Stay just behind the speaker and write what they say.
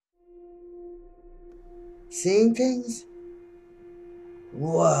Seeing things?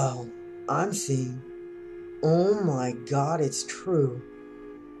 Whoa, I'm seeing. Oh my God, it's true.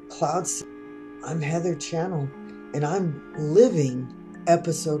 Clouds. I'm Heather Channel, and I'm living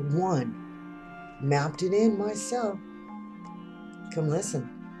episode 1. Mapped it in myself. Come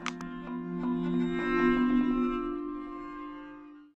listen.